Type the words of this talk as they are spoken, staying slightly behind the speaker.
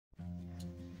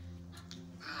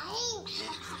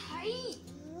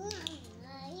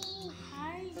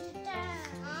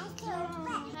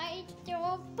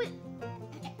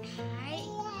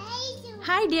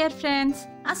Hi dear friends,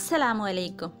 അസ്സലാമു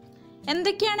അലൈക്കും.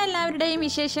 എന്തൊക്കെയാണ് എല്ലാവരുടെയും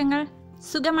വിശേഷങ്ങൾ?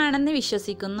 സുഖമാണെന്ന്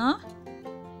വിശ്വസിക്കുന്നു.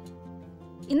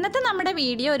 ഇന്നത്തെ നമ്മുടെ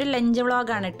വീഡിയോ ഒരു ലഞ്ച്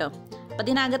വ്ളോഗാണ് കേട്ടോ. അപ്പോൾ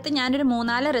ഇതിനകത്ത് ഞാനൊരു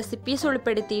 3-4 റെസിപ്പീസ്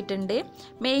ഉൾപ്പെടുത്തിയിട്ടുണ്ട്.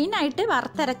 മെയിനായിട്ട്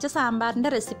വറുത്തരച്ച സാമ്പാറിൻ്റെ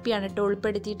റെസിപ്പിയാണ് കേട്ടോ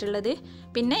ഉൾപ്പെടുത്തിയിട്ടുള്ളത്.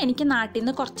 പിന്നെ എനിക്ക് നാട്ടിൽ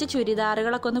നിന്ന് കുറച്ച്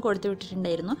ചുരിദാറുകളൊക്കെ ഒന്ന് കൊടുത്തു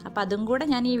വിട്ടിട്ടുണ്ടായിരുന്നു. അപ്പോൾ അതും കൂടെ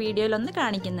ഞാൻ ഈ വീഡിയോയിലൊന്ന്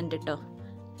കാണിക്കുന്നുണ്ട് കേട്ടോ.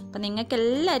 അപ്പോൾ നിങ്ങൾക്ക്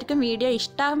എല്ലാവർക്കും വീഡിയോ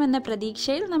ഇഷ്ടമാകുമെന്ന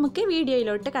പ്രതീക്ഷയിൽ നമുക്ക്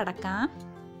വീഡിയോയിലോട്ട് കടക്കാം.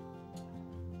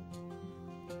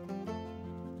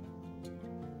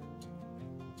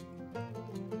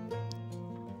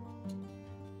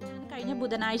 കഴിഞ്ഞ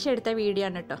ബുധനാഴ്ച എടുത്ത വീഡിയോ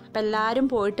ആണ് കേട്ടോ. അപ്പോൾ എല്ലാവരും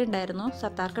പോയിട്ടുണ്ടായിരുന്നു.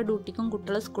 സർക്കാർക്ക് ഡ്യൂട്ടിക്കും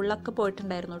കുട്ടികൾ സ്കൂളിലൊക്കെ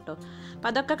പോയിട്ടുണ്ടായിരുന്നു കേട്ടോ. അപ്പോൾ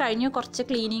അതൊക്കെ കഴിഞ്ഞ് കുറച്ച്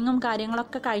ക്ലീനിങ്ങും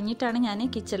കാര്യങ്ങളൊക്കെ കഴിഞ്ഞിട്ടാണ് ഞാൻ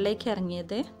കിച്ചണിലേക്ക്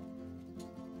ഇറങ്ങിയത്.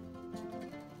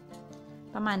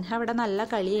 അപ്പം മൻഹ അവിടെ നല്ല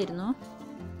കളിയായിരുന്നു.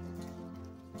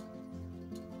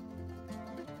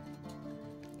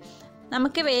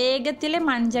 നമുക്ക് വേഗത്തിൽ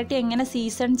മൺചട്ടി എങ്ങനെ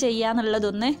സീസൺ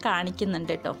ചെയ്യാന്നുള്ളതൊന്ന്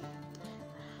കാണിക്കുന്നുണ്ട് കേട്ടോ.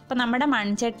 അപ്പോൾ നമ്മുടെ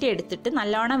മൺചട്ടി എടുത്തിട്ട്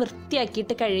നല്ലോണം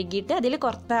വൃത്തിയാക്കിയിട്ട് കഴുകിയിട്ട് അതിൽ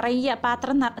നിറയെ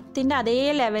പാത്രത്തിൻ്റെ അതേ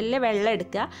ലെവലിൽ വെള്ളം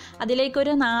എടുക്കുക.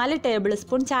 അതിലേക്കൊരു 4 ടേബിൾ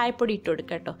സ്പൂൺ ചായപ്പൊടി ഇട്ട്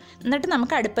കൊടുക്കുക കേട്ടോ. എന്നിട്ട്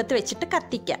നമുക്ക് അടുപ്പത്ത് വെച്ചിട്ട്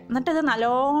കത്തിക്കുക. എന്നിട്ടത്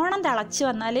നല്ലോണം തിളച്ച്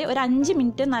വന്നാൽ ഒരു 5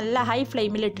 മിനിറ്റ് നല്ല ഹൈ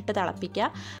ഫ്ലെയിമിൽ ഇട്ടിട്ട് തിളപ്പിക്കുക.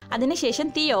 അതിനുശേഷം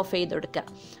തീ ഓഫ് ചെയ്ത് കൊടുക്കുക.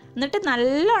 എന്നിട്ട്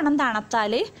നല്ലോണം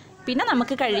തണുത്താൽ പിന്നെ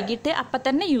നമുക്ക് കഴുകിയിട്ട് അപ്പം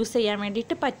തന്നെ യൂസ് ചെയ്യാൻ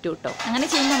വേണ്ടിയിട്ട് പറ്റും കേട്ടോ. അങ്ങനെ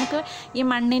ചെയ്യുമ്പോൾ നമുക്ക് ഈ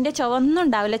മണ്ണിൻ്റെ ചുവന്നും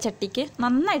ഉണ്ടാവില്ല ചട്ടിക്ക്.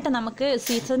 നന്നായിട്ട് നമുക്ക്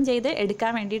സീസൺ ചെയ്ത്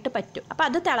എടുക്കാൻ വേണ്ടിയിട്ട് പറ്റും. അപ്പോൾ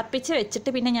അത് തിളപ്പിച്ച് വെച്ചിട്ട്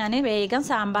പിന്നെ ഞാൻ വേഗം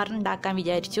സാമ്പാർ ഉണ്ടാക്കാൻ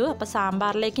വിചാരിച്ചു. അപ്പോൾ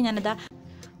സാമ്പാറിലേക്ക് ഞാനിതാ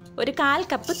ഒരു 1/4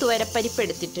 കപ്പ് തുവരപ്പരിപ്പ്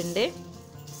എടുത്തിട്ടുണ്ട്.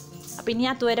 അപ്പോൾ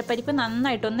ഇനി ആ തുവരപ്പരിപ്പ്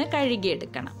നന്നായിട്ടൊന്ന്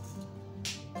കഴുകിയെടുക്കണം.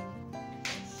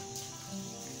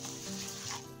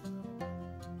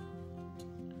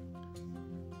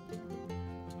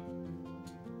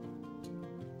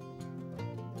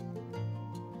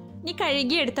 ഇനി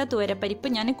കഴുകിയെടുത്ത തുവരപ്പരിപ്പ്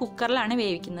ഞാൻ കുക്കറിലാണ്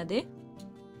വേവിക്കുന്നത്.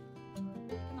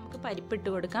 നമുക്ക് പരിപ്പിട്ട്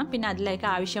കൊടുക്കാം. പിന്നെ അതിലേക്ക്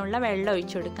ആവശ്യമുള്ള വെള്ളം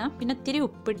ഒഴിച്ചു കൊടുക്കാം. പിന്നെ ഇത്തിരി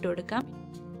ഉപ്പിട്ട് കൊടുക്കാം.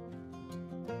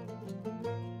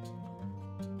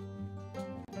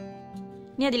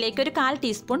 ഇനി അതിലേക്ക് ഒരു 1/4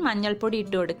 ടീസ്പൂൺ മഞ്ഞൾപ്പൊടി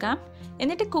ഇട്ട് കൊടുക്കാം.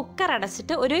 എന്നിട്ട് കുക്കർ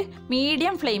അടച്ചിട്ട് ഒരു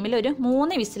മീഡിയം ഫ്ലെയിമിൽ ഒരു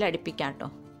 3 വിസിൽ അടുപ്പിക്കാം കേട്ടോ.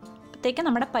 അപ്പോഴത്തേക്ക്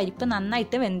നമ്മുടെ പരിപ്പ്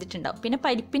നന്നായിട്ട് വെന്തിട്ടുണ്ടാവും. പിന്നെ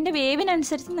പരിപ്പിൻ്റെ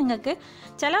വേവിനനുസരിച്ച് നിങ്ങൾക്ക്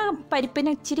ചില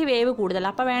പരിപ്പിന് ഇച്ചിരി വേവ് കൂടുതലാണ്.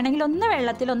 അപ്പോൾ വേണമെങ്കിൽ ഒന്ന്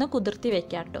വെള്ളത്തിലൊന്ന് കുതിർത്തി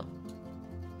വെക്കാം കേട്ടോ.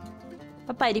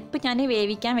 അപ്പോൾ പരിപ്പ് ഞാൻ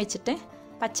വേവിക്കാൻ വെച്ചിട്ട്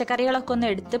പച്ചക്കറികളൊക്കെ ഒന്ന്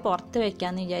എടുത്ത് പുറത്ത്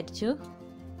വെക്കാമെന്ന് വിചാരിച്ചു.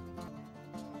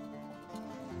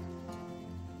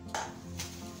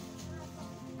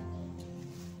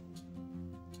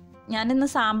 ഞാനിന്ന്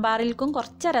സാമ്പാറിൽക്കും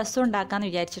കുറച്ച് രസം ഉണ്ടാക്കാമെന്ന്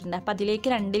വിചാരിച്ചിട്ടുണ്ട്. അപ്പോൾ അതിലേക്ക്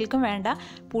 2ൽക്കും വേണ്ട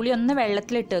പുളി ഒന്ന്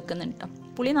വെള്ളത്തിലിട്ട് വെക്കുന്നുണ്ട് കേട്ടോ.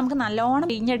 പുളി നമുക്ക് നല്ലോണം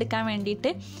പിഴിഞ്ഞെടുക്കാൻ വേണ്ടിയിട്ട്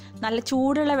നല്ല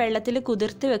ചൂടുള്ള വെള്ളത്തിൽ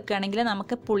കുതിർത്ത് വെക്കുകയാണെങ്കിൽ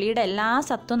നമുക്ക് പുളിയുടെ എല്ലാ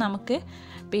സത്തും നമുക്ക്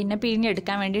പിന്നെ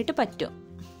പിഴിഞ്ഞെടുക്കാൻ വേണ്ടിയിട്ട് പറ്റും.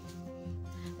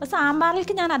 അപ്പോൾ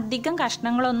സാമ്പാറിലേക്ക് ഞാൻ അധികം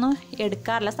കഷ്ണങ്ങളൊന്നും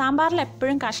എടുക്കാറില്ല. സാമ്പാറിൽ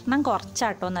എപ്പോഴും കഷ്ണം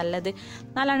കുറച്ചാട്ടോ നല്ലത്.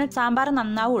 എന്നാലാണ് സാമ്പാർ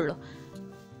നന്നാവുള്ളൂ.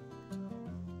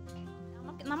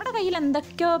 നമ്മുടെ കയ്യിൽ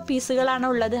എന്തൊക്കെയോ പീസുകളാണ്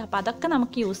ഉള്ളത്. അപ്പോൾ അതൊക്കെ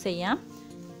നമുക്ക് യൂസ് ചെയ്യാം.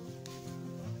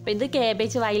 അപ്പോൾ ഇത്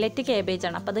കാബേജ്, വയലറ്റ്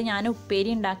കാബേജാണ്. അപ്പോൾ അത് ഞാൻ ഉപ്പേരി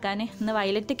ഉണ്ടാക്കാൻ ഇന്ന്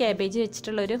വയലറ്റ് കാബേജ്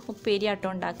വെച്ചിട്ടുള്ളൊരു ഉപ്പേരി ആട്ടോ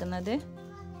ഉണ്ടാക്കുന്നത്.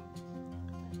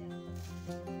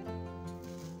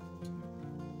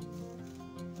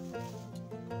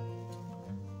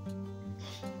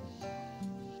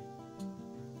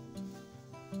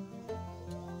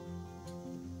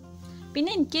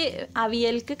 പിന്നെ എനിക്ക്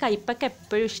അവിയൽക്ക് കയ്പക്ക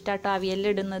എപ്പോഴും ഇഷ്ടമാട്ടോ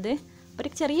അവിയലിടുന്നത്. ഒരു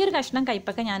ചെറിയൊരു കഷ്ണം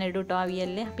കയ്പക്ക ഞാൻ ഇടും കേട്ടോ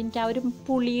അവിയലിൽ. അപ്പോൾ എനിക്ക് ആ ഒരു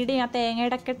പുളിയുടെ ആ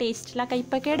തേങ്ങയുടെ ഒക്കെ ടേസ്റ്റിൽ ആ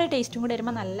കയ്പക്കയുടെ ടേസ്റ്റും കൂടി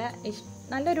വരുമ്പോൾ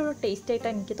നല്ലൊരു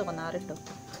ടേസ്റ്റായിട്ടാണ് എനിക്ക് തോന്നാറ് കേട്ടോ.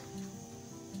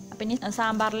 അപ്പം ഇനി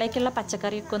സാമ്പാറിലേക്കുള്ള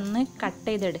പച്ചക്കറിയൊക്കെ ഒന്ന് കട്ട്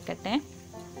ചെയ്തെടുക്കട്ടെ.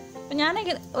 അപ്പോൾ ഞാൻ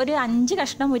ഒരു 5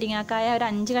 കഷ്ണം മുരിങ്ങാക്കായ, ഒരു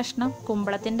 5 കഷ്ണം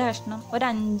കുമ്പളത്തിൻ്റെ കഷ്ണം, ഒരു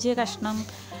 5 കഷ്ണം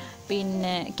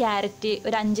പിന്നെ ക്യാരറ്റ്,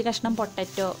 ഒരു 5 കഷ്ണം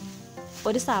പൊട്ടറ്റോ,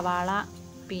 ഒരു സവാള,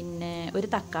 പിന്നെ ഒരു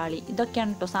തക്കാളി,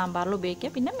 ഇതൊക്കെയാണ് കേട്ടോ സാമ്പാറിൽ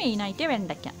ഉപയോഗിക്കുക. പിന്നെ മെയിനായിട്ട്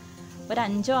വെണ്ടയ്ക്ക, ഒരു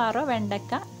 5-6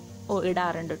 വെണ്ടയ്ക്ക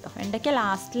ഇടാറുണ്ട് കേട്ടോ. വെണ്ടയ്ക്ക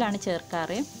ലാസ്റ്റിലാണ്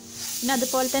ചേർക്കാറ്. പിന്നെ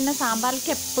അതുപോലെ തന്നെ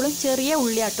സാമ്പാറിലേക്ക് എപ്പോഴും ചെറിയ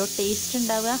ഉള്ളിയാട്ടോ ടേസ്റ്റ്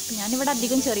ഉണ്ടാവുക. ഞാനിവിടെ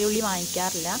അധികം ചെറിയ ഉള്ളി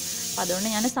വാങ്ങിക്കാറില്ല. അപ്പോൾ അതുകൊണ്ട്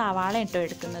ഞാൻ സവാള കേട്ടോ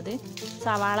എടുക്കുന്നത്.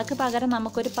 സവാളക്ക് പകരം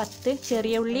നമുക്കൊരു 10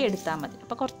 ചെറിയ ഉള്ളി എടുത്താൽ മതി.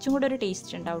 അപ്പോൾ കുറച്ചും കൂടെ ഒരു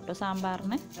ടേസ്റ്റ് ഉണ്ടാവും കേട്ടോ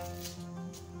സാമ്പാറിന്.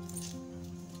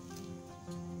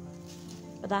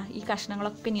 അതാ ഈ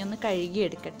കഷ്ണങ്ങളൊക്കെ ഇനി ഒന്ന് കഴുകി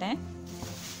എടുക്കട്ടെ.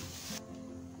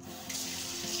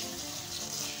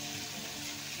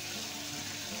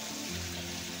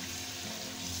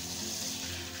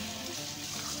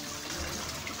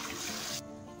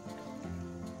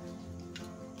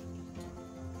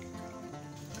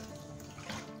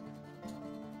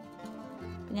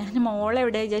 ഞാൻ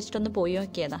മോളെവിടെ വിചാരിച്ചിട്ടൊന്ന് പോയി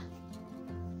നോക്കിയതാ.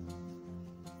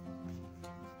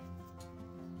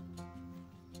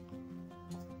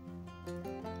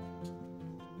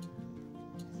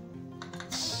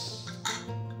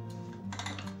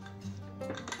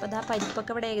 അപ്പോൾ അതാ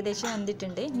പരിപ്പൊക്കെ ഇവിടെ ഏകദേശം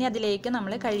വെന്തിട്ടുണ്ട്. ഇനി അതിലേക്ക്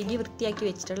നമ്മൾ കഴുകി വൃത്തിയാക്കി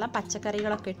വെച്ചിട്ടുള്ള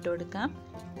പച്ചക്കറികളൊക്കെ ഇട്ട് കൊടുക്കാം.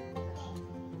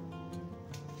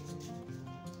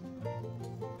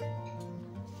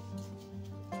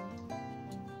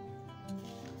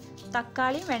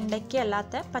 തക്കാളി വെണ്ടയ്ക്ക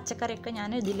അല്ലാത്ത പച്ചക്കറിയൊക്കെ ഞാൻ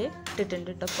ഇതിൽ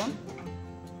ഇട്ടിട്ടുണ്ട് കേട്ടോ. അപ്പം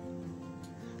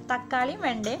തക്കാളിയും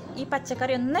വെണ്ടയും ഈ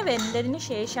പച്ചക്കറി ഒന്ന് വെന്തതിന്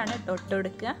ശേഷമാണ് ഇട്ട്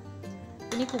കൊടുക്കുക.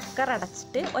 ഇനി കുക്കർ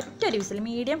അടച്ചിട്ട് ഒറ്റൊരു വിസിൽ,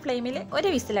 മീഡിയം ഫ്ലെയിമിൽ ഒരു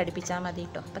വിസിൽ അടുപ്പിച്ചാൽ മതി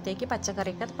കേട്ടോ. അപ്പോഴത്തേക്ക്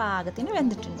പച്ചക്കറിയൊക്കെ പാകത്തിന്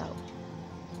വെന്തിട്ടുണ്ടാവും.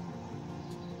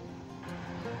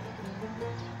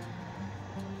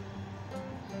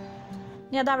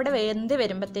 ഇനി അതവിടെ വെന്ത്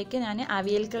വരുമ്പോഴത്തേക്ക് ഞാൻ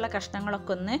അവിയൽക്കുള്ള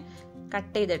കഷ്ണങ്ങളൊക്കെ ഒന്ന്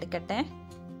കട്ട് ചെയ്തെടുക്കട്ടെ.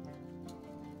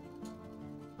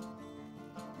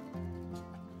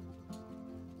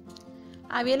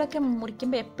 അവിയലൊക്കെ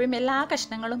മുറിക്കുമ്പോൾ എപ്പോഴും എല്ലാ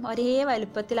കഷ്ണങ്ങളും ഒരേ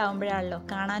വലുപ്പത്തിലാവുമ്പോഴാണല്ലോ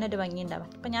കാണാനൊരു ഭംഗി ഉണ്ടാവുക.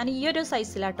 അപ്പം ഞാൻ ഈ ഒരു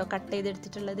സൈസിലാട്ടോ കട്ട്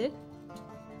ചെയ്തെടുത്തിട്ടുള്ളത്.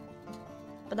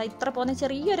 അപ്പം അതാ ഇത്ര പോകുന്ന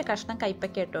ചെറിയൊരു കഷ്ണം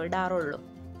കൈപ്പയ്ക്ക കേട്ടോ ഇടാറുള്ളൂ.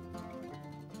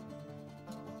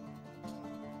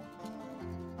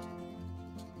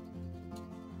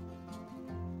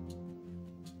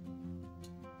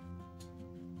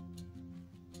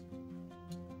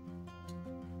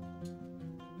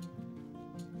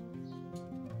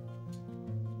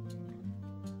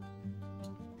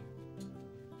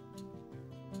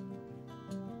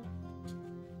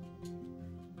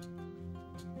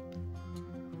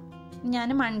 ഞാൻ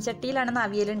മൺചട്ടിയിലാണ്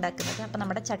അവിയൽ ഉണ്ടാക്കുന്നത്. അപ്പം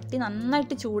നമ്മുടെ ചട്ടി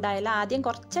നന്നായിട്ട് ചൂടായാൽ ആദ്യം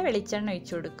കുറച്ച് വെളിച്ചെണ്ണ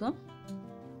ഒഴിച്ചു കൊടുക്കും.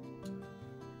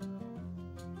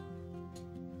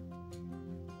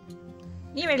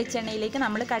 ഈ വെളിച്ചെണ്ണയിലേക്ക്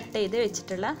നമ്മൾ കട്ട് ചെയ്ത്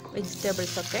വെച്ചിട്ടുള്ള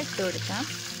വെജിറ്റബിൾസ് ഒക്കെ ഇട്ട് കൊടുക്കാം.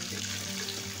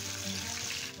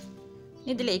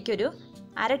 ഇതിലേക്കൊരു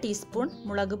 1/2 ടീസ്പൂൺ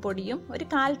മുളക് പൊടിയും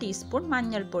 1/4 ടീസ്പൂൺ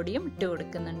മഞ്ഞൾപ്പൊടിയും ഇട്ട്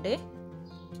കൊടുക്കുന്നുണ്ട്.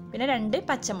 പിന്നെ 2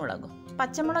 പച്ചമുളകും.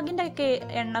 പച്ചമുളകിൻ്റെ ഒക്കെ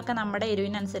എണ്ണൊക്കെ നമ്മുടെ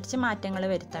എരിവിനനുസരിച്ച് മാറ്റങ്ങൾ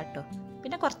വരുത്താം കേട്ടോ.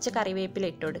 പിന്നെ കുറച്ച് കറിവേപ്പില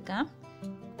ഇട്ട് കൊടുക്കാം.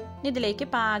 ഇതിലേക്ക്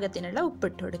പാകത്തിനുള്ള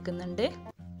ഉപ്പിട്ട് കൊടുക്കുന്നുണ്ട്.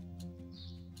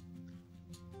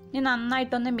 ഇനി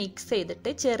നന്നായിട്ടൊന്ന് മിക്സ്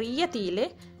ചെയ്തിട്ട് ചെറിയ തീയിൽ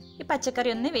ഈ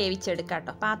പച്ചക്കറി ഒന്ന് വേവിച്ചെടുക്കാം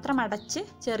കേട്ടോ. പാത്രം അടച്ച്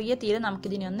ചെറിയ തീയിൽ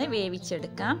നമുക്കിതിനെ ഒന്ന്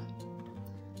വേവിച്ചെടുക്കാം.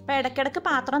 അപ്പോൾ ഇടയ്ക്കിടയ്ക്ക്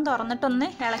പാത്രം തുറന്നിട്ടൊന്ന്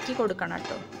ഇളക്കി കൊടുക്കണം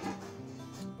കേട്ടോ.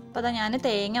 അപ്പോൾ അതാ ഞാൻ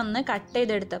തേങ്ങ ഒന്ന് കട്ട്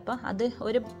ചെയ്തെടുത്തപ്പോൾ അത്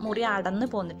ഒരു മുറി അടന്ന്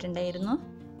പോന്നിട്ടുണ്ടായിരുന്നു.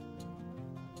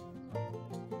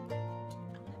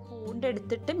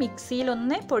 എടുത്തിട്ട്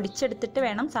മിക്സിയിലൊന്ന് പൊടിച്ചെടുത്തിട്ട്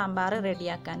വേണം സാമ്പാർ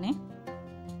റെഡിയാക്കാൻ.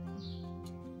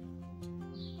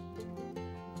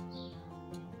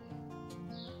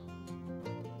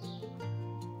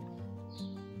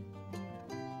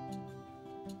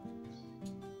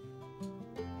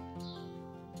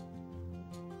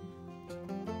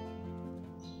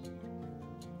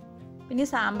 പിന്നെ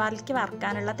സാമ്പാറിലേക്ക്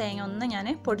വറുക്കാനുള്ള തേങ്ങ ഒന്ന് ഞാൻ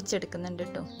പൊടിച്ചെടുക്കുന്നുണ്ട്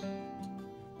കേട്ടോ.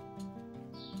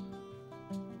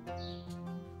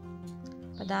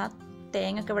 അതാ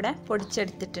തേങ്ങയൊക്കെ ഇവിടെ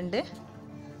പൊടിച്ചെടുത്തിട്ടുണ്ട്.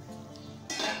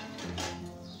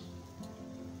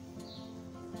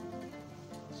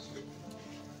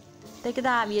 ഇത്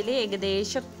അവിയൽ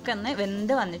ഏകദേശമൊക്കെ ഒന്ന്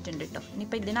വെന്ത് വന്നിട്ടുണ്ട് കേട്ടോ.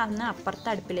 ഇനിയിപ്പോൾ ഇതിനന്ന് അപ്പുറത്തെ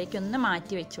അടുപ്പിലേക്ക് ഒന്ന്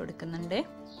മാറ്റി വെച്ച് കൊടുക്കുന്നുണ്ട്.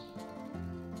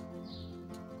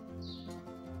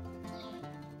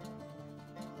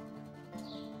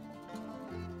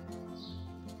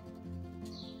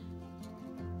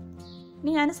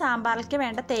 ഇനി ഞാൻ സാമ്പാറിലേക്ക്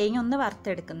വേണ്ട തേങ്ങ ഒന്ന്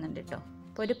വറുത്തെടുക്കുന്നുണ്ട് കേട്ടോ.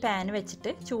 അപ്പോൾ ഒരു പാൻ വെച്ചിട്ട്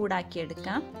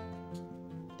ചൂടാക്കിയെടുക്കാം.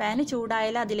 പാന്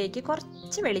ചൂടായാൽ അതിലേക്ക്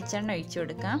കുറച്ച് വെളിച്ചെണ്ണ ഒഴിച്ചു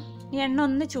കൊടുക്കാം. ഈ എണ്ണ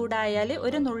ഒന്ന് ചൂടായാൽ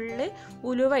ഒരു നുള്ള്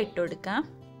ഉലുവ ഇട്ട് കൊടുക്കാം.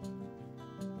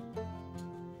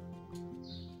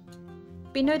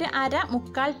 പിന്നെ ഒരു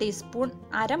 1/4 ടീസ്പൂൺ,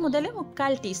 1/2 മുതൽ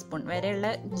 1/4 ടീസ്പൂൺ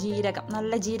വരെയുള്ള ജീരകം,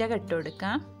 നല്ല ജീരകം ഇട്ട്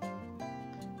കൊടുക്കാം.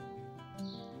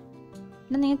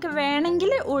 പിന്നെ നിങ്ങൾക്ക്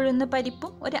വേണമെങ്കിൽ ഉഴുന്ന്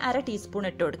പരിപ്പും ഒരു 1/2 ടീസ്പൂൺ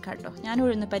ഇട്ട് കൊടുക്കാം കേട്ടോ. ഞാൻ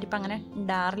ഉഴുന്ന് പരിപ്പ് അങ്ങനെ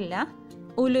ഇടാറില്ല.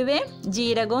 ഉലുവയും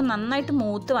ജീരകവും നന്നായിട്ട്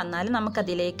മൂത്ത് വന്നാൽ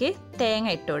നമുക്കതിലേക്ക്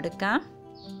തേങ്ങ ഇട്ട് കൊടുക്കാം.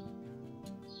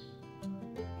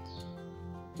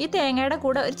 ഈ തേങ്ങയുടെ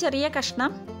കൂടെ ഒരു ചെറിയ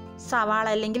കഷ്ണം സവാള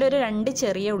അല്ലെങ്കിൽ ഒരു 2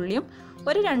 ചെറിയ ഉള്ളിയും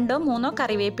ഒരു 2-3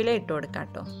 കറിവേപ്പില ഇട്ട് കൊടുക്കാം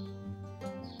കേട്ടോ.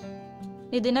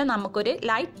 ഇതിന് നമുക്കൊരു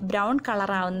ലൈറ്റ് ബ്രൗൺ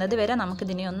കളർ ആവുന്നത് വരെ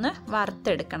നമുക്കിതിനെ ഒന്ന്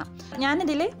വറുത്തെടുക്കണം.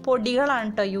 ഞാനിതിൽ പൊടികളാണ്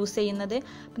കേട്ടോ യൂസ് ചെയ്യുന്നത്.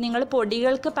 നിങ്ങൾ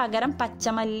പൊടികൾക്ക് പകരം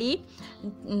പച്ചമല്ലി,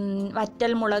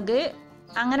 വറ്റൽമുളക്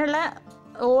അങ്ങനെയുള്ള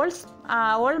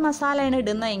ഓൾ മസാലയാണ്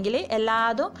ഇടുന്നതെങ്കിൽ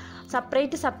എല്ലാതും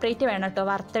സെപ്പറേറ്റ് വേണം കേട്ടോ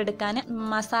വറുത്തെടുക്കാൻ.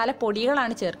 മസാല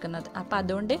പൊടികളാണ് ചേർക്കുന്നത്. അപ്പോൾ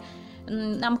അതുകൊണ്ട്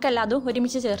നമുക്കെല്ലാതും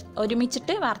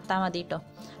ഒരുമിച്ചിട്ട് വറുത്താൽ മതി കേട്ടോ.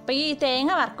 അപ്പോൾ ഈ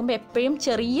തേങ്ങ വറുക്കുമ്പോൾ എപ്പോഴും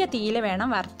ചെറിയ തീയിൽ വേണം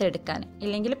വറുത്തെടുക്കാൻ,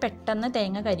 ഇല്ലെങ്കിൽ പെട്ടെന്ന്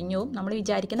തേങ്ങ കരിഞ്ഞു പോവും, നമ്മൾ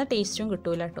വിചാരിക്കുന്ന ടേസ്റ്റും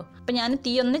കിട്ടൂല കേട്ടോ. അപ്പോൾ ഞാൻ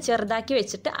തീ ഒന്ന് ചെറുതാക്കി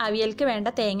വെച്ചിട്ട് അവിയൽക്ക് വേണ്ട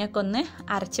തേങ്ങയൊക്കെ ഒന്ന്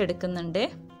അരച്ചെടുക്കുന്നുണ്ട്.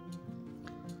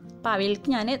 അപ്പോൾ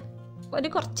അവിയൽക്ക് ഞാൻ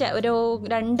ഒരു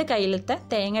 2 കയ്യിലത്തെ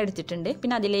തേങ്ങ എടുത്തിട്ടുണ്ട്.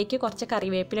 പിന്നെ അതിലേക്ക് കുറച്ച്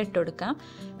കറിവേപ്പില ഇട്ട് കൊടുക്കാം.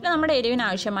 പിന്നെ നമ്മുടെ എരിവിന്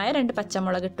ആവശ്യമായ 2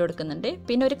 പച്ചമുളക് ഇട്ട് കൊടുക്കുന്നുണ്ട്.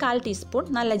 പിന്നെ ഒരു 1/4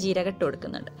 ടീസ്പൂൺ നല്ല ജീരകം ഇട്ട്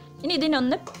കൊടുക്കുന്നുണ്ട്. ഇനി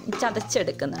ഇതിനൊന്ന്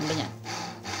ചതച്ചെടുക്കുന്നുണ്ട് ഞാൻ.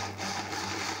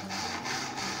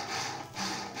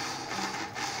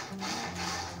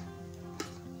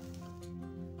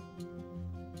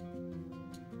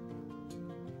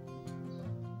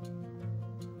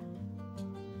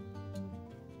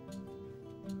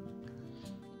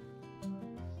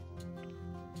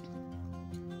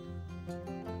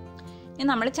 ഇനി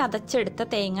നമ്മൾ ചതച്ചെടുത്ത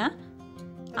തേങ്ങ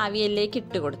അവിയലിലേക്ക്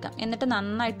ഇട്ട് കൊടുക്കാം. എന്നിട്ട്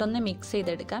നന്നായിട്ടൊന്ന് മിക്സ്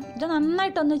ചെയ്തെടുക്കാം. ഇത്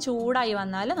നന്നായിട്ടൊന്ന് ചൂടായി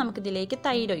വന്നാൽ നമുക്കിതിലേക്ക്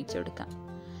തൈര് ഒഴിച്ചു കൊടുക്കാം.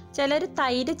 ചിലർ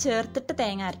തൈര് ചേർത്തിട്ട്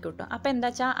തേങ്ങ അരക്കും കേട്ടോ. അപ്പോൾ എന്താ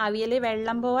വെച്ചാൽ അവിയൽ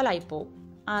വെള്ളം പോലായി പോവും.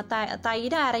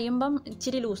 തൈര് അരയുമ്പം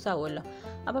ഇച്ചിരി ലൂസാവുമല്ലോ.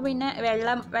 അപ്പോൾ പിന്നെ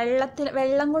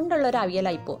വെള്ളം കൊണ്ടുള്ളൊരു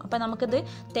അവിയലായി പോവും. അപ്പോൾ നമുക്കിത്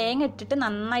തേങ്ങ ഇട്ടിട്ട്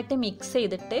നന്നായിട്ട് മിക്സ്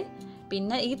ചെയ്തിട്ട്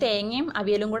പിന്നെ ഈ തേങ്ങയും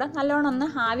അവിയലും കൂടെ നല്ലോണം ഒന്ന്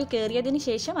ആവി കയറിയതിന്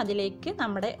ശേഷം അതിലേക്ക്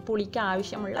നമ്മുടെ പുളിക്ക്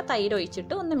ആവശ്യമുള്ള തൈര്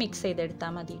ഒഴിച്ചിട്ട് ഒന്ന് മിക്സ്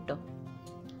ചെയ്തെടുത്താൽ മതി കേട്ടോ.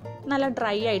 നല്ല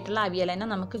ഡ്രൈ ആയിട്ടുള്ള അവിയൽ തന്നെ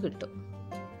നമുക്ക് കിട്ടും.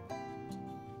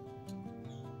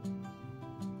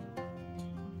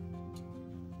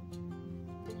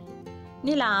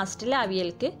 ഇനി ലാസ്റ്റിൽ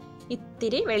അവിയൽക്ക്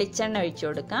ഇത്തിരി വെളിച്ചെണ്ണ ഒഴിച്ചു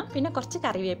കൊടുക്കാം. പിന്നെ കുറച്ച്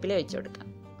കറിവേപ്പില ഒഴിച്ചു കൊടുക്കാം.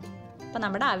 അപ്പം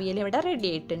നമ്മുടെ അവിയൽ ഇവിടെ റെഡി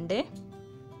ആയിട്ടുണ്ട്.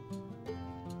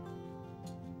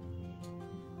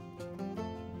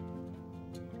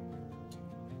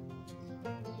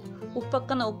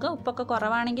 ഉപ്പൊക്കെ നോക്കുക, ഉപ്പൊക്കെ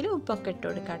കുറവാണെങ്കിൽ ഉപ്പൊക്കെ ഇട്ട്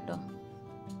കൊടുക്കാം കേട്ടോ.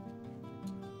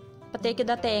 അപ്പോഴത്തേക്ക്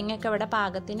ഇതാ തേങ്ങയൊക്കെ ഇവിടെ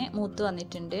പാകത്തിന് മൂത്ത്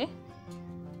വന്നിട്ടുണ്ട്.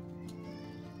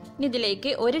 ഇനി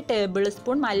ഇതിലേക്ക് 1 ടേബിൾ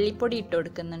സ്പൂൺ മല്ലിപ്പൊടി ഇട്ട്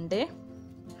കൊടുക്കുന്നുണ്ട്.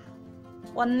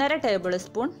 1.5 ടേബിൾ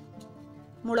സ്പൂൺ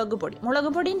മുളക്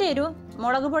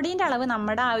പൊടീൻ്റെ അളവ്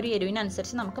നമ്മുടെ ആ ഒരു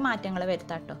എരിവിനനുസരിച്ച് നമുക്ക് മാറ്റങ്ങൾ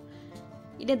വരുത്താം കേട്ടോ.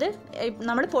 ഇത്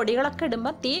നമ്മൾ പൊടികളൊക്കെ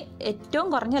ഇടുമ്പോൾ തീ ഏറ്റവും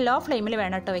കുറഞ്ഞ ലോ ഫ്ലെയിമിൽ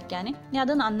വേണം കേട്ടോ വെക്കാൻ. ഇനി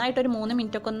അത് നന്നായിട്ടൊരു 3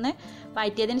 മിനിറ്റൊക്കെ ഒന്ന്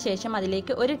വഴറ്റിയതിന് ശേഷം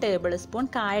അതിലേക്ക് 1 ടേബിൾ സ്പൂൺ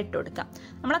കായ ഇട്ട് കൊടുക്കാം.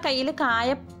 നമ്മളെ കയ്യിൽ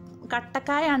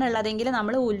കട്ടക്കായാണ് ഉള്ളതെങ്കിൽ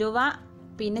നമ്മൾ ഉലുവ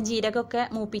പിന്നെ ജീരകമൊക്കെ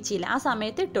മൂപ്പിച്ചില്ല, ആ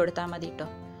സമയത്ത് ഇട്ട് കൊടുത്താൽ മതി കേട്ടോ.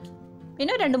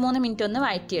 പിന്നെ 2-3 മിനിറ്റ് ഒന്ന്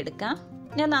വഴറ്റിയെടുക്കാം.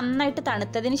 ഇനി നന്നായിട്ട്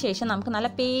തണുത്തതിന് ശേഷം നമുക്ക് നല്ല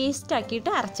പേസ്റ്റ്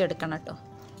ആക്കിയിട്ട് അരച്ചെടുക്കണം കേട്ടോ.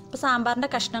 അപ്പോൾ സാമ്പാറിൻ്റെ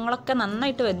കഷ്ണങ്ങളൊക്കെ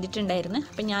നന്നായിട്ട് വെന്തിട്ടുണ്ടായിരുന്നു.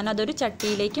 അപ്പം ഞാനതൊരു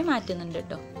ചട്ടിയിലേക്ക് മാറ്റുന്നുണ്ട്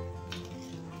കേട്ടോ.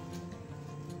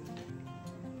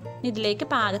 ഇതിലേക്ക്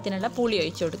പാകത്തിനുള്ള പുളി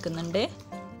ഒഴിച്ചു കൊടുക്കുന്നുണ്ട്.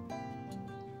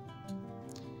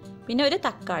 പിന്നെ ഒരു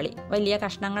തക്കാളി വലിയ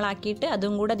കഷ്ണങ്ങളാക്കിയിട്ട്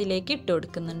അതും കൂടെ അതിലേക്ക് ഇട്ട്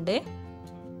കൊടുക്കുന്നുണ്ട്.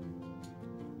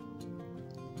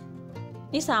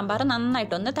 ഈ സാമ്പാർ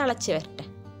നന്നായിട്ടൊന്ന് തിളച്ച് വരട്ടെ.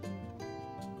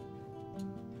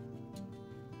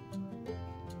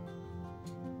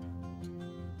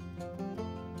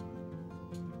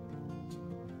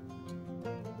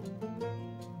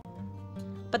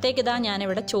 അപ്പോഴത്തേക്ക് ഇതാ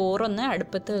ഞാനിവിടെ ചോറൊന്ന്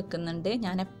അടുപ്പത്ത് വെക്കുന്നുണ്ട്.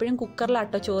 ഞാൻ എപ്പോഴും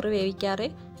കുക്കറിലാട്ടോ ചോറ് വേവിക്കാറ്.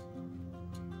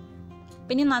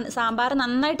 പിന്നെ സാമ്പാർ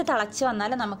നന്നായിട്ട് തിളച്ച്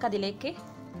വന്നാൽ നമുക്കതിലേക്ക്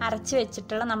അരച്ച്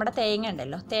വെച്ചിട്ടുള്ള നമ്മുടെ തേങ്ങ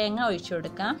ഉണ്ടല്ലോ, തേങ്ങ ഒഴിച്ചു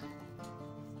കൊടുക്കാം.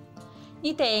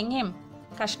 ഈ തേങ്ങയും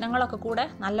കഷ്ണങ്ങളൊക്കെ കൂടെ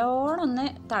നല്ലോണം ഒന്ന്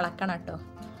തിളക്കണം കേട്ടോ.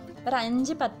 ഒരു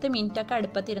 5-10 മിനിറ്റൊക്കെ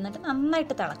അടുപ്പത്തിരുന്നിട്ട്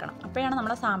നന്നായിട്ട് തിളക്കണം. അപ്പോഴാണ്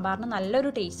നമ്മുടെ സാമ്പാറിന്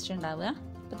നല്ലൊരു ടേസ്റ്റ് ഉണ്ടാവുക.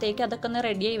 അപ്പോഴത്തേക്ക് അതൊക്കെ ഒന്ന്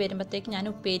റെഡിയായി വരുമ്പോഴത്തേക്ക് ഞാൻ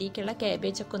ഉപ്പേരിക്കുള്ള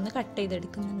ക്യാബേജൊക്കെ ഒന്ന് കട്ട്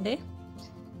ചെയ്തെടുക്കുന്നുണ്ട്.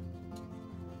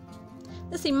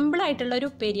 ഇത് സിമ്പിളായിട്ടുള്ളൊരു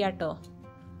ഉപ്പേരിയാട്ടോ.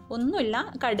 ഒന്നുമില്ല,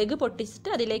 കടുക് പൊട്ടിച്ചിട്ട്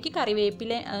അതിലേക്ക്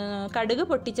കടുക്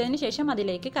പൊട്ടിച്ചതിന് ശേഷം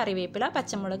അതിലേക്ക് കറിവേപ്പില,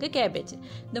 പച്ചമുളക്, ക്യാബേജ്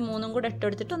ഇത് 3ഉം കൂടെ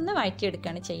ഇട്ടെടുത്തിട്ട് ഒന്ന്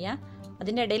വഴറ്റിയെടുക്കുകയാണ് ചെയ്യുക.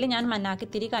 അതിൻ്റെ ഇടയിൽ ഞാൻ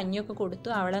മന്നാക്കിത്തിരി കഞ്ഞിയൊക്കെ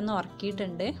കൊടുത്തു, അവളെ ഒന്ന്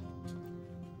ഉറക്കിയിട്ടുണ്ട്.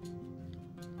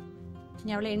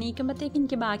 ഇനി അവൾ എണീക്കുമ്പോഴത്തേക്ക്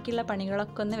എനിക്ക് ബാക്കിയുള്ള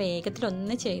പണികളൊക്കെ ഒന്ന്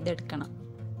വേഗത്തിലൊന്ന് ചെയ്തെടുക്കണം.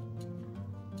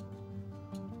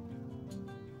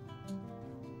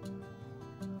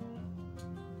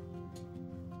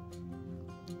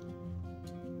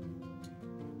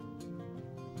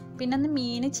 പിന്നെ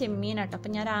അന്ന് ചെമ്മീനാട്ടോ.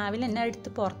 അപ്പം ഞാൻ രാവിലെ എന്നെ എടുത്ത്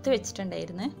പുറത്ത്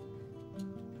വെച്ചിട്ടുണ്ടായിരുന്നു.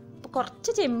 അപ്പോൾ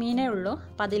കുറച്ച് ചെമ്മീനേ ഉള്ളൂ.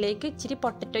 അപ്പോൾ അതിലേക്ക് ഇച്ചിരി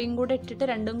പൊട്ടറ്റോയും കൂടെ ഇട്ടിട്ട്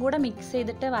 2ഉം കൂടെ മിക്സ്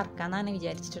ചെയ്തിട്ട് വറക്കാമെന്നാണ്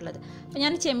വിചാരിച്ചിട്ടുള്ളത്. അപ്പോൾ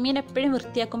ഞാൻ ചെമ്മീൻ എപ്പോഴും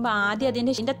വൃത്തിയാക്കുമ്പോൾ ആദ്യം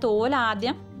അതിൻ്റെ തോൽ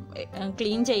ആദ്യം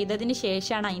ക്ലീൻ ചെയ്തതിന്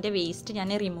ശേഷമാണ് അതിൻ്റെ വേസ്റ്റ്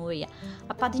ഞാൻ റിമൂവ് ചെയ്യുക.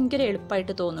 അപ്പോൾ അതെനിക്കൊരു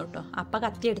എളുപ്പമായിട്ട് തോന്നും കേട്ടോ. അപ്പോൾ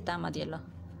കത്തി എടുത്താൽ മതിയല്ലോ.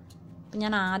 അപ്പം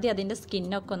ഞാൻ ആദ്യം അതിൻ്റെ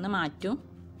സ്കിന്നൊക്കെ ഒന്ന് മാറ്റും.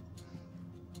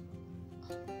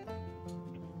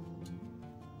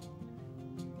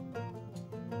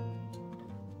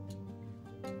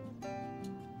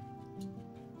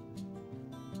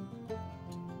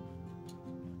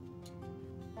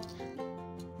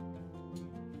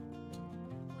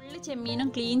 ചെമ്മീനും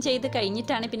ക്ലീൻ ചെയ്ത്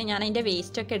കഴിഞ്ഞിട്ടാണ് പിന്നെ ഞാൻ അതിൻ്റെ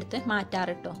വേസ്റ്റൊക്കെ എടുത്ത്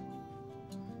മാറ്റാറ് കേട്ടോ.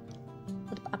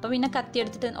 അപ്പോൾ പിന്നെ കത്തി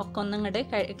എടുത്തിട്ട് ഒക്കെ ഒന്നും ഇങ്ങോട്ട്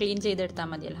ക്ലീൻ ചെയ്തെടുത്താൽ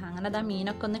മതിയല്ലോ. അങ്ങനെ അതാ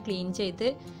മീനൊക്കെ ഒന്ന് ക്ലീൻ ചെയ്ത്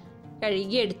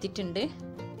കഴുകി എടുത്തിട്ടുണ്ട്.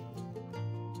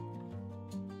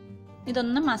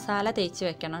 ഇതൊന്ന് മസാല തേച്ച്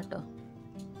വെക്കണം കേട്ടോ.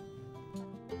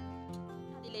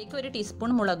 അതിലേക്ക് 1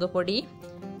 ടീസ്പൂൺ മുളക് പൊടി,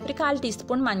 1/4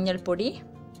 ടീസ്പൂൺ മഞ്ഞൾപ്പൊടി,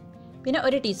 പിന്നെ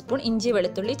 1 ടീസ്പൂൺ ഇഞ്ചി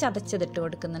വെളുത്തുള്ളി ചതച്ചതിട്ട്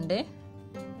കൊടുക്കുന്നുണ്ട്.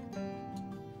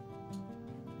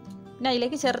 പിന്നെ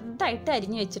അതിലേക്ക് ചെറുതായിട്ട്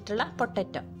അരിഞ്ഞു വെച്ചിട്ടുള്ള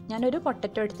പൊട്ടറ്റോ, ഞാനൊരു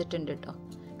പൊട്ടറ്റോ എടുത്തിട്ടുണ്ട് കേട്ടോ.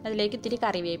 അതിലേക്ക് ഇത്തിരി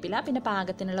കറിവേപ്പില, പിന്നെ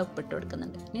പാകത്തിനുള്ള ഉപ്പിട്ട്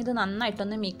കൊടുക്കുന്നുണ്ട്. ഇനി ഇത്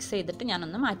നന്നായിട്ടൊന്ന് മിക്സ് ചെയ്തിട്ട്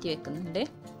ഞാനൊന്ന് മാറ്റി വെക്കുന്നുണ്ട്.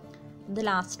 ഇത്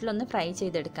ലാസ്റ്റിലൊന്ന് ഫ്രൈ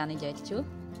ചെയ്തെടുക്കാമെന്ന് വിചാരിച്ചു.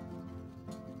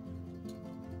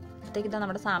 അപ്പോഴത്തേക്ക് ഇതാ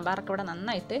നമ്മുടെ സാമ്പാറൊക്കെ ഇവിടെ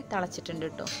നന്നായിട്ട് തിളച്ചിട്ടുണ്ട്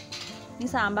കേട്ടോ. ഇനി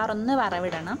സാമ്പാർ ഒന്ന്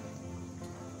വറവിടണം.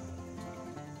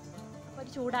 ഒരു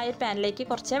ചൂടായ പാനിലേക്ക്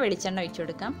കുറച്ച് വെളിച്ചെണ്ണ ഒഴിച്ചു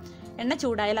കൊടുക്കാം. എണ്ണ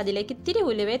ചൂടായാൽ അതിലേക്ക് ഇത്തിരി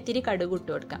ഉലുവ, ഇത്തിരി കടുക്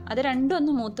ഇട്ട് കൊടുക്കാം. അത് രണ്ടും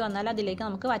ഒന്ന് മൂത്ത് വന്നാൽ അതിലേക്ക്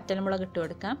നമുക്ക് വറ്റൽമുളക് ഇട്ട്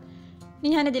കൊടുക്കാം.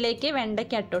 ഇനി ഞാനിതിലേക്ക്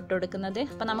വെണ്ടയ്ക്ക ഇട്ട് കൊടുക്കുന്നത്.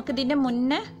 അപ്പോൾ നമുക്കിതിൻ്റെ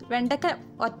മുന്നേ വെണ്ടയ്ക്ക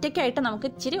ഒറ്റയ്ക്കായിട്ട് നമുക്ക്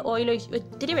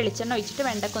ഇത്തിരി വെളിച്ചെണ്ണ ഒഴിച്ചിട്ട്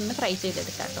വെണ്ടയ്ക്ക ഒന്ന് ഫ്രൈ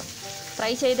ചെയ്തെടുക്കാം കേട്ടോ.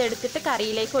 ഫ്രൈ ചെയ്തെടുത്തിട്ട്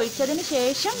കറിയിലേക്ക് ഒഴിച്ചതിന്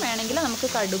ശേഷം വേണമെങ്കിൽ നമുക്ക്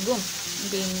കടുകും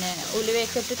പിന്നെ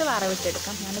ഉലുവയൊക്കെ ഇട്ടിട്ട്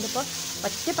വറവിട്ടെടുക്കാം. ഞാനിതിപ്പോൾ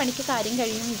ഒറ്റ പണിക്ക് കാര്യം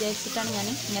കഴിയും വിചാരിച്ചിട്ടാണ് ഞാൻ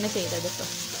ഇങ്ങനെ ചെയ്തത് കേട്ടോ.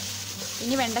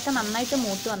 ഇനി വെണ്ടയ്ക്ക നന്നായിട്ട്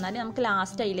മൂത്ത് വന്നാൽ നമുക്ക്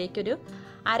ലാസ്റ്റ് അതിലേക്കൊരു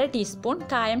 1/2 ടീസ്പൂൺ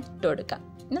കായം ഇട്ട് കൊടുക്കാം.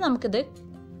 ഇനി നമുക്കിത്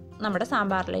നമ്മുടെ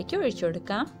സാമ്പാറിലേക്ക് ഒഴിച്ചു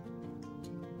കൊടുക്കാം.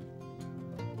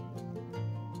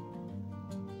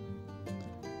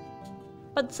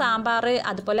 അപ്പം സാമ്പാർ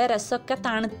അതുപോലെ രസമൊക്കെ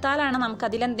തണുത്താലാണ് നമുക്ക്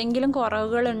അതിലെന്തെങ്കിലും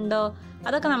കുറവുകളുണ്ടോ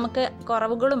അതൊക്കെ നമുക്ക്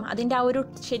കുറവുകളും അതിൻ്റെ ആ ഒരു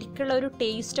ശരിക്കുള്ള ഒരു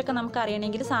ടേസ്റ്റൊക്കെ നമുക്ക്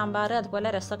അറിയണമെങ്കിൽ സാമ്പാർ അതുപോലെ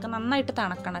രസമൊക്കെ നന്നായിട്ട്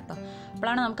തണുക്കണം കേട്ടോ.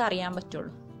 അപ്പോഴാണ് നമുക്ക് അറിയാൻ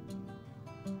പറ്റുള്ളൂ.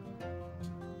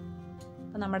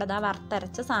 അപ്പം നമ്മുടെ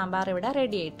വറുത്തരച്ച സാമ്പാർ ഇവിടെ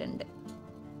റെഡി ആയിട്ടുണ്ട്.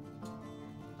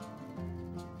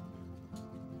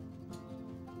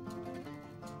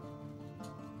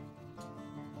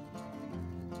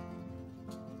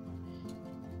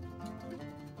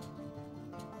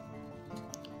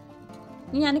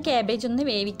 ഇനി ഞാൻ ക്യാബേജ് ഒന്ന്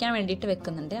വേവിക്കാൻ വേണ്ടിയിട്ട്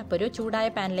വെക്കുന്നുണ്ട്. അപ്പോൾ ഒരു ചൂടായ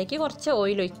പാനിലേക്ക്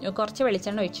കുറച്ച്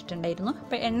വെളിച്ചെണ്ണ ഒഴിച്ചിട്ടുണ്ടായിരുന്നു.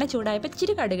 അപ്പോൾ എണ്ണ ചൂടായപ്പോൾ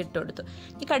ഇച്ചിരി കടുക് ഇട്ട് കൊടുത്തു.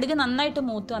 ഈ കടുക് നന്നായിട്ട്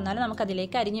മൂത്ത് വന്നാൽ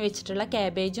നമുക്കതിലേക്ക് അരിഞ്ഞ് വെച്ചിട്ടുള്ള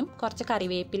ക്യാബേജും കുറച്ച്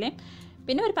കറിവേപ്പിലയും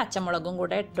പിന്നെ ഒരു പച്ചമുളകും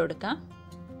കൂടെ ഇട്ട് കൊടുക്കാം.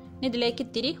 ഇതിലേക്ക്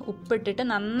ഇത്തിരി ഉപ്പിട്ടിട്ട്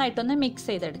നന്നായിട്ടൊന്ന് മിക്സ്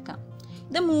ചെയ്തെടുക്കാം.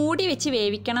 ഇത് മൂടി വെച്ച്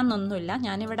വേവിക്കണം എന്നൊന്നുമില്ല.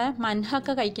 ഞാനിവിടെ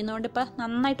മൻഹൊക്കെ കഴിക്കുന്നതുകൊണ്ട് ഇപ്പോൾ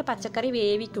നന്നായിട്ട് പച്ചക്കറി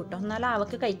വേവിക്കും കേട്ടോ, എന്നാലും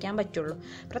അവൾക്ക് കഴിക്കാൻ പറ്റുള്ളൂ.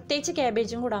 പ്രത്യേകിച്ച്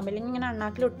ക്യാബേജും കൂടാൻ പറ്റില്ല, ഇങ്ങനെ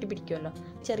അണ്ണാക്കിൽ ഒട്ടി പിടിക്കുമല്ലോ.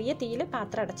 ചെറിയ തീയിൽ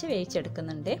പാത്രം അടച്ച്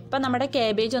വേവിച്ചെടുക്കുന്നുണ്ട്. അപ്പോൾ നമ്മുടെ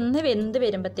ക്യാബേജ് ഒന്ന് വെന്ത്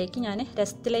വരുമ്പോഴത്തേക്ക് ഞാൻ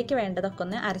രസത്തിലേക്ക് വേണ്ടതൊക്കെ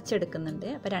ഒന്ന് അരച്ചെടുക്കുന്നുണ്ട്.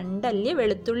 അപ്പോൾ 2 അല്ലി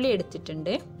വെളുത്തുള്ളി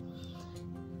എടുത്തിട്ടുണ്ട്.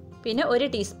 പിന്നെ 1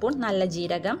 ടീസ്പൂൺ നല്ല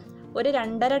ജീരകം, ഒരു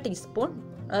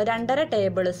 2.5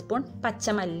 ടേബിൾ സ്പൂൺ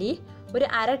പച്ചമല്ലി, ഒരു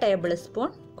 1/2 ടേബിൾ സ്പൂൺ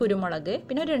കുരുമുളക്,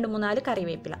 പിന്നെ ഒരു 2-3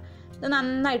 കറിവേപ്പില. ഇത്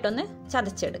നന്നായിട്ടൊന്ന്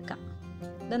ചതച്ചെടുക്കാം.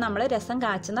 ഇത് നമ്മൾ രസം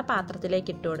കാച്ചുന്ന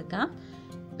പാത്രത്തിലേക്ക് ഇട്ട് കൊടുക്കാം.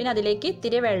 പിന്നെ അതിലേക്ക്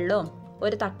ഇത്തിരി വെള്ളവും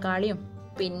 1 തക്കാളിയും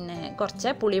പിന്നെ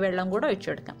കുറച്ച് പുളിവെള്ളം കൂടെ ഒഴിച്ചു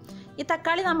കൊടുക്കാം. ഈ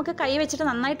തക്കാളി നമുക്ക് കൈ വെച്ചിട്ട്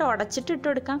നന്നായിട്ട് ഉടച്ചിട്ട് ഇട്ട്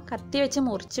കൊടുക്കാം, കത്തി വെച്ച്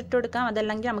മുറിച്ചിട്ട് കൊടുക്കാം,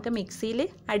 അതല്ലെങ്കിൽ നമുക്ക് മിക്സിയിൽ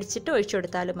അടിച്ചിട്ട് ഒഴിച്ചു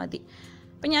കൊടുത്താലും മതി.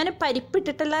 അപ്പോൾ ഞാൻ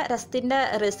പരിപ്പിട്ടിട്ടുള്ള രസത്തിൻ്റെ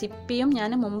റെസിപ്പിയും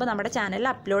ഞാൻ മുമ്പ് നമ്മുടെ ചാനലിൽ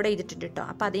അപ്ലോഡ് ചെയ്തിട്ടുണ്ട് കേട്ടോ.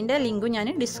 അപ്പോൾ അതിൻ്റെ ലിങ്കും ഞാൻ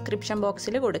ഡിസ്ക്രിപ്ഷൻ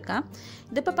ബോക്സിൽ കൊടുക്കാം.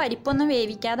 ഇതിപ്പോൾ പരിപ്പൊന്നും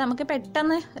വേവിക്കാതെ നമുക്ക്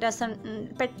പെട്ടെന്ന്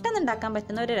ഉണ്ടാക്കാൻ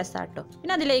പറ്റുന്ന ഒരു രസമാണ് കേട്ടോ.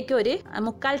 പിന്നെ അതിലേക്ക് ഒരു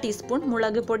 3/4 ടീസ്പൂൺ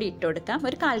മുളക് പൊടി ഇട്ട് കൊടുക്കാം,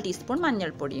 ഒരു 1/4 ടീസ്പൂൺ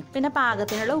മഞ്ഞൾപ്പൊടിയും, പിന്നെ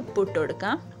പാകത്തിനുള്ള ഉപ്പ് ഇട്ട്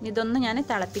കൊടുക്കാം. ഇതൊന്ന് ഞാൻ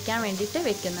തിളപ്പിക്കാൻ വേണ്ടിയിട്ട്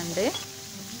വെക്കുന്നുണ്ട്.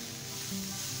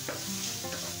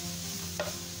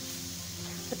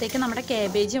 അപ്പോഴത്തേക്ക് നമ്മുടെ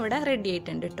ക്യാബേജ് ഇവിടെ റെഡി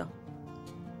ആയിട്ടുണ്ട് കേട്ടോ.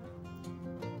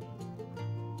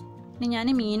 ഇനി ഞാൻ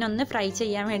മീനൊന്ന് ഫ്രൈ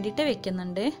ചെയ്യാൻ വേണ്ടിയിട്ട്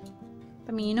വെക്കുന്നുണ്ട്.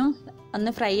 അപ്പം മീനും ഒന്ന്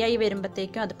ഫ്രൈ ആയി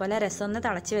വരുമ്പോഴത്തേക്കും അതുപോലെ രസം ഒന്ന്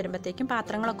തിളച്ച് വരുമ്പോഴത്തേക്കും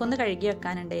പാത്രങ്ങളൊക്കെ ഒന്ന് കഴുകി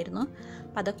വെക്കാനുണ്ടായിരുന്നു.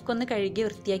 അപ്പം അതൊക്കെ ഒന്ന് കഴുകി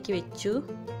വൃത്തിയാക്കി വെച്ചു.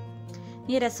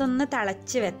 ഈ രസം ഒന്ന്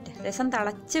രസം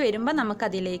തിളച്ച് വരുമ്പോൾ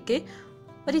നമുക്കതിലേക്ക്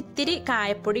ഒരിത്തിരി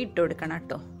കായപ്പൊടി ഇട്ട് കൊടുക്കണം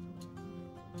കേട്ടോ.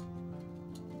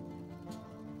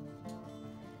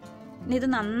 ഇനി ഇത്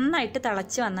നന്നായിട്ട്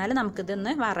തിളച്ച് വന്നാൽ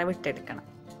നമുക്കിതൊന്ന് വറവിട്ടെടുക്കണം.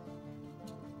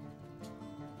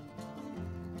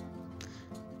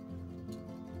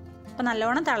 അപ്പോൾ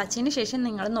നല്ലോണം തിളച്ചതിന് ശേഷം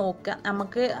നിങ്ങൾ നോക്കുക,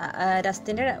 നമുക്ക്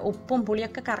രസത്തിൻ്റെ ഉപ്പും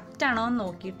പുളിയൊക്കെ കറക്റ്റാണോ എന്ന്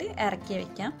നോക്കിയിട്ട് ഇറക്കി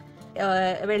വയ്ക്കാം.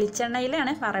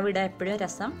 വെളിച്ചെണ്ണയിലാണ് വറവിടുക എപ്പോഴും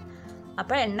രസം.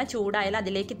 അപ്പോൾ എണ്ണ ചൂടായാൽ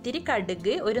അതിലേക്ക് ഇത്തിരി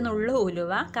കടുക്, ഒരു നുള്ളു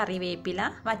ഉലുവ, കറിവേപ്പില,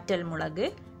 വറ്റൽമുളക്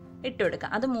ഇട്ട്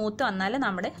കൊടുക്കാം. അത് മൂത്ത് വന്നാൽ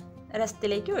നമ്മൾ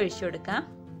രസത്തിലേക്ക് ഒഴിച്ചു കൊടുക്കാം.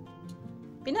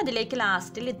 പിന്നെ അതിലേക്ക്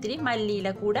ലാസ്റ്റിൽ ഇത്തിരി മല്ലിയില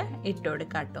കൂടെ ഇട്ട്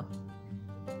കൊടുക്കാം കേട്ടോ.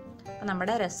 അപ്പോൾ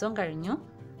നമ്മുടെ രസവും കഴിഞ്ഞു.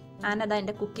 ഞാനത്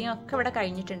അതിൻ്റെ കുക്കിംഗ് ഒക്കെ ഇവിടെ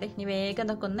കഴിഞ്ഞിട്ടുണ്ട്. ഇനി വേഗം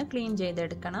ഇതൊക്കെ ഒന്ന് ക്ലീൻ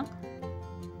ചെയ്തെടുക്കണം.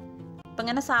 അപ്പം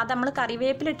ഇങ്ങനെ നമ്മൾ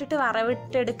കറിവേപ്പിലിട്ടിട്ട്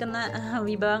വറവിട്ടെടുക്കുന്ന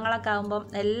വിഭവങ്ങളൊക്കെ ആകുമ്പം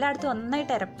എല്ലായിടത്തും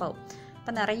ഒന്നായിട്ട് ഇരപ്പാവും. അപ്പം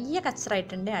അപ്പം നിറയെ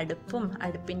കച്ചറായിട്ടുണ്ട്, അടുപ്പും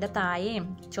അടുപ്പിൻ്റെ തായയും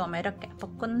ചുമരൊക്കെ. അപ്പോൾ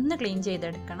ഒക്കെ ഒന്ന് ക്ലീൻ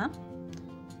ചെയ്തെടുക്കണം.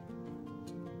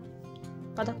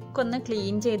 അപ്പം അതൊക്കെ ഒന്ന്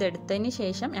ക്ലീൻ ചെയ്തെടുത്തതിന്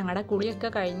ശേഷം ഞങ്ങളുടെ കുളിയൊക്കെ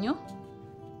കഴിഞ്ഞു.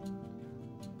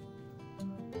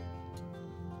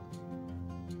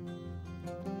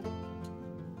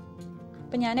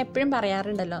 അപ്പം ഞാൻ എപ്പോഴും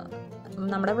പറയാറുണ്ടല്ലോ,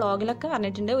 നമ്മുടെ വ്ളോഗിലൊക്കെ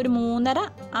പറഞ്ഞിട്ടുണ്ട്, ഒരു 3:30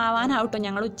 ആവാനാവട്ടോ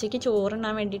ഞങ്ങൾ ഉച്ചയ്ക്ക്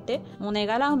ചോറുണ്ണാൻ വേണ്ടിയിട്ട്.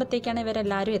 3:15 ആകുമ്പോഴത്തേക്കാണ്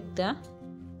ഇവരെല്ലാവരും എത്തുക.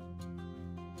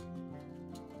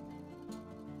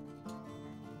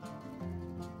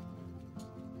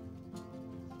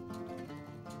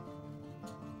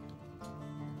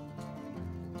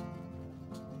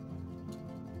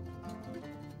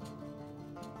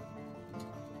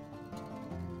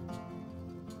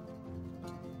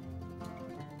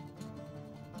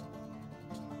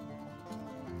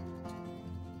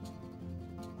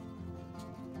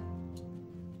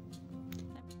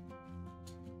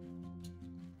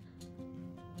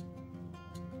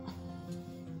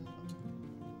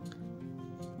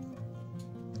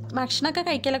 ഭക്ഷണമൊക്കെ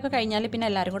കഴിക്കലൊക്കെ കഴിഞ്ഞാൽ പിന്നെ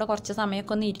എല്ലാവരും കൂടെ കുറച്ച്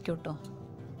സമയമൊക്കെ ഒന്ന് ഇരിക്കും കേട്ടോ.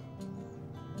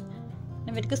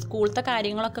 ഇവർക്ക് സ്കൂളത്തെ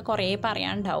കാര്യങ്ങളൊക്കെ കുറേ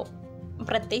പറയാനുണ്ടാവും.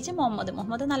 പ്രത്യേകിച്ച്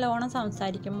മുഹമ്മദ് നല്ലോണം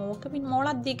സംസാരിക്കും. മോൾ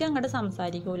അധികം അങ്ങോട്ട്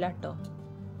സംസാരിക്കൂല കേട്ടോ.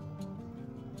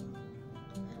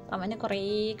 അവന് കുറേ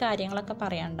കാര്യങ്ങളൊക്കെ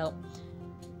പറയാനുണ്ടാവും.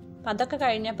 അപ്പം അതൊക്കെ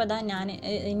കഴിഞ്ഞപ്പോൾ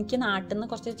എനിക്ക് നാട്ടിൽ നിന്ന്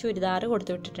കുറച്ച് ചുരിദാർ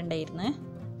കൊടുത്തു വിട്ടിട്ടുണ്ടായിരുന്നു.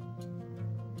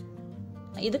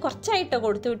 ഇത് കുറച്ചായിട്ടോ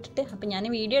കൊടുത്തു വിട്ടിട്ട്. അപ്പം ഞാൻ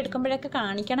വീഡിയോ എടുക്കുമ്പോഴൊക്കെ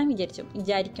കാണിക്കണം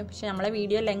വിചാരിക്കും. പക്ഷെ നമ്മളെ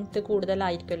വീഡിയോ ലെങ്ത്ത്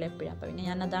കൂടുതലായിരിക്കുമല്ലോ എപ്പോഴും. അപ്പം പിന്നെ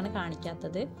ഞാനതാണ്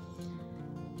കാണിക്കാത്തത്.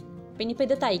 പിന്നെ ഇപ്പം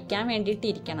ഇത് തയ്ക്കാൻ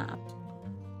വേണ്ടിയിട്ടിരിക്കണം.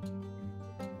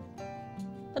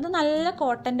 അത് നല്ല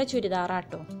കോട്ടൻ്റെ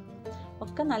ചുരിദാറാട്ടോ.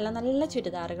 ഒക്കെ നല്ല നല്ല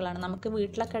ചുരിദാറുകളാണ്. നമുക്ക്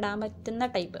വീട്ടിലൊക്കെ ഇടാൻ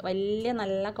പറ്റുന്ന ടൈപ്പ് വലിയ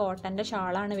നല്ല കോട്ടൻ്റെ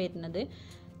ഷാളാണ് വരുന്നത്.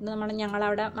 ഇത്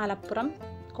ഞങ്ങളവിടെ മലപ്പുറം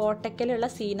കോട്ടയ്ക്കലുള്ള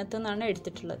സീനത്ത് നിന്നാണ്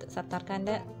എടുത്തിട്ടുള്ളത്.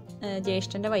 സർക്കാർക്കാരൻ്റെ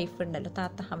ജ്യേഷ്ഠൻ്റെ വൈഫ് ഉണ്ടല്ലോ,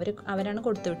 താത്ത, അവരാണ്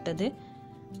കൊടുത്തു വിട്ടത്.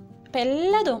 അപ്പം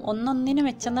എല്ലാതും ഒന്നൊന്നിനും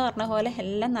വെച്ചെന്ന് പറഞ്ഞ പോലെ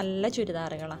എല്ലാം നല്ല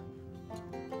ചുരിദാറുകളാണ്.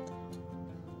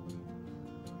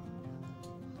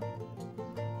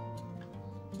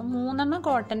 അപ്പം 3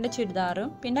 കോട്ടൻ്റെ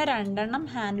ചുരിദാറും പിന്നെ 2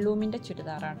 ഹാൻഡ്ലൂമിൻ്റെ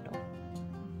ചുരിദാറാട്ടോ.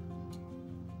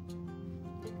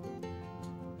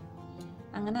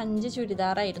 അങ്ങനെ 5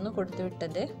 ചുരിദാറായിരുന്നു കൊടുത്തു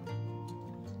വിട്ടത്.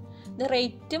 ഇത്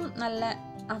റേറ്റും നല്ല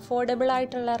അഫോർഡബിൾ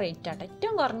ആയിട്ടുള്ള റേറ്റ് ആട്ടോ.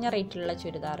 ഏറ്റവും കുറഞ്ഞ റേറ്റിലുള്ള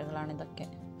ചുരിദാറുകളാണ് ഇതൊക്കെ.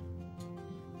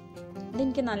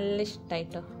 ഇതെനിക്ക് നല്ല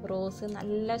ഇഷ്ടമായിട്ടോ. റോസ്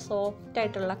നല്ല സോഫ്റ്റ്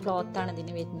ആയിട്ടുള്ള ക്ലോത്താണ്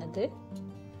ഇതിന് വരുന്നത്.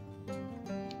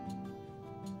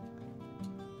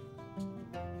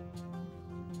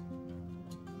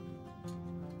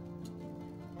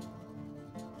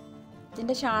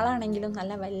 ഇതിൻ്റെ ഷാളാണെങ്കിലും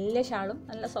നല്ല വലിയ ഷാളും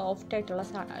നല്ല സോഫ്റ്റ് ആയിട്ടുള്ള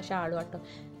ഷാളും കേട്ടോ.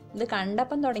 ഇത്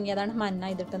കണ്ടപ്പം തുടങ്ങിയതാണ് മന്ന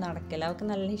ഇതിട്ട് നടക്കൽ. അവൾക്ക്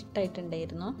നല്ല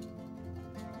ഇഷ്ടമായിട്ടുണ്ടായിരുന്നു.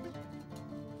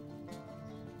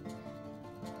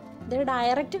 ഇത്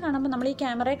ഡയറക്റ്റ് കാണുമ്പോൾ നമ്മൾ ഈ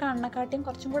ക്യാമറയിൽ കാണുന്നക്കാട്ടിയും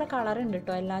കുറച്ചും കൂടെ കളർ ഉണ്ട്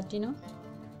കേട്ടോ എല്ലാറ്റിനും.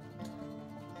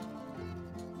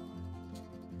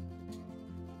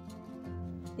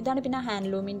 ഇതാണ് പിന്നെ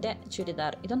ഹാൻഡ്ലൂമിൻ്റെ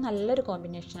ചുരിദാർ. ഇതും നല്ലൊരു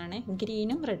കോമ്പിനേഷനാണ്,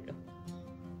 ഗ്രീനും റെഡും.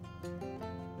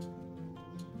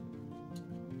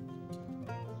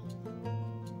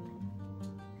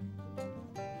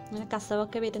 അങ്ങനെ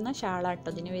കസവൊക്കെ വരുന്ന ഷാളാട്ടോ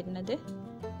ഇതിന് വരുന്നത്.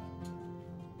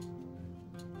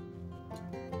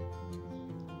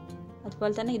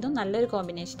 അതുപോലെ തന്നെ ഇതും നല്ലൊരു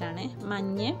കോമ്പിനേഷനാണ്,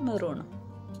 മഞ്ഞ മെറൂണും.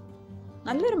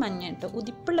 നല്ലൊരു മഞ്ഞ കേട്ടോ,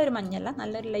 ഉദിപ്പുള്ളൊരു മഞ്ഞല്ല,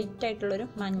 നല്ലൊരു ലൈറ്റ് ആയിട്ടുള്ളൊരു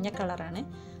മഞ്ഞ കളറാണ്.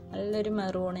 നല്ലൊരു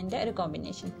മെറൂണിൻ്റെ ഒരു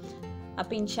കോമ്പിനേഷൻ.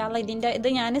 അപ്പോൾ ഇൻഷാല്ല ഇത്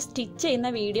ഞാൻ സ്റ്റിച്ച് ചെയ്യുന്ന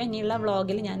വീഡിയോ ഇനിയുള്ള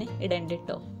വ്ളോഗിൽ ഞാൻ ഇടേണ്ട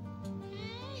കേട്ടോ.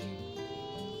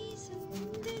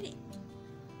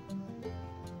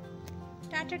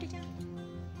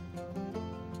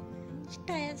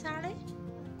 ഇഷ്ടായ സാള്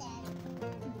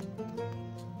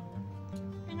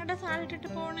എങ്ങോട്ടാ സാളിട്ടിട്ട്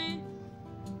പോണേ?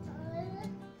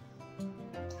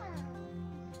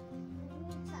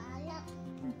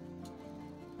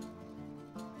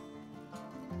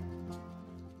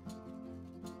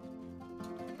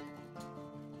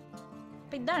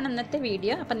 അപ്പം ഇതാണ് ഇന്നത്തെ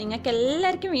വീഡിയോ. അപ്പം നിങ്ങൾക്ക്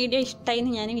എല്ലാവർക്കും വീഡിയോ ഇഷ്ടമായി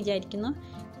എന്ന് ഞാൻ വിചാരിക്കുന്നു.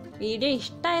 വീഡിയോ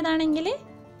ഇഷ്ടമായതാണെങ്കിൽ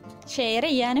ഷെയർ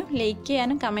ചെയ്യാനും ലൈക്ക്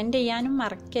ചെയ്യാനും കമൻറ്റ് ചെയ്യാനും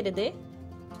മറക്കരുത്.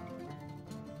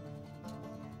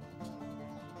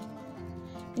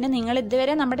 പിന്നെ നിങ്ങൾ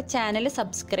ഇതുവരെ നമ്മുടെ ചാനൽ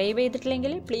സബ്സ്ക്രൈബ്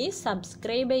ചെയ്തിട്ടില്ലെങ്കിൽ പ്ലീസ്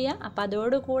സബ്സ്ക്രൈബ് ചെയ്യുക. അപ്പോൾ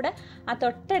അതോടുകൂടെ ആ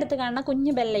തൊട്ടടുത്ത് കാണുന്ന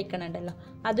കുഞ്ഞ് ബെല്ലൈക്കൺ ഉണ്ടല്ലോ,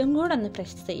 അതും കൂടെ ഒന്ന്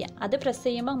പ്രസ് ചെയ്യുക. അത് പ്രസ്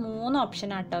ചെയ്യുമ്പോൾ 3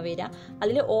 ഓപ്ഷനാട്ടോ വരിക.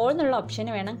 അതിൽ ഓൾ എന്നുള്ള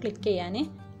ഓപ്ഷന് വേണം ക്ലിക്ക് ചെയ്യാൻ.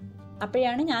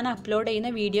 അപ്പോഴാണ് ഞാൻ അപ്ലോഡ് ചെയ്യുന്ന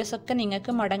വീഡിയോസൊക്കെ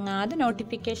നിങ്ങൾക്ക് മുടങ്ങാതെ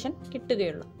നോട്ടിഫിക്കേഷൻ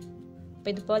കിട്ടുകയുള്ളൂ.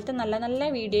 അപ്പോൾ ഇതുപോലത്തെ നല്ല നല്ല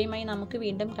വീഡിയോയുമായി നമുക്ക്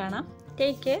വീണ്ടും കാണാം.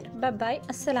 ടേക്ക് കെയർ, ബൈ,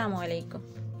 അസ്സലാമു അലൈക്കും.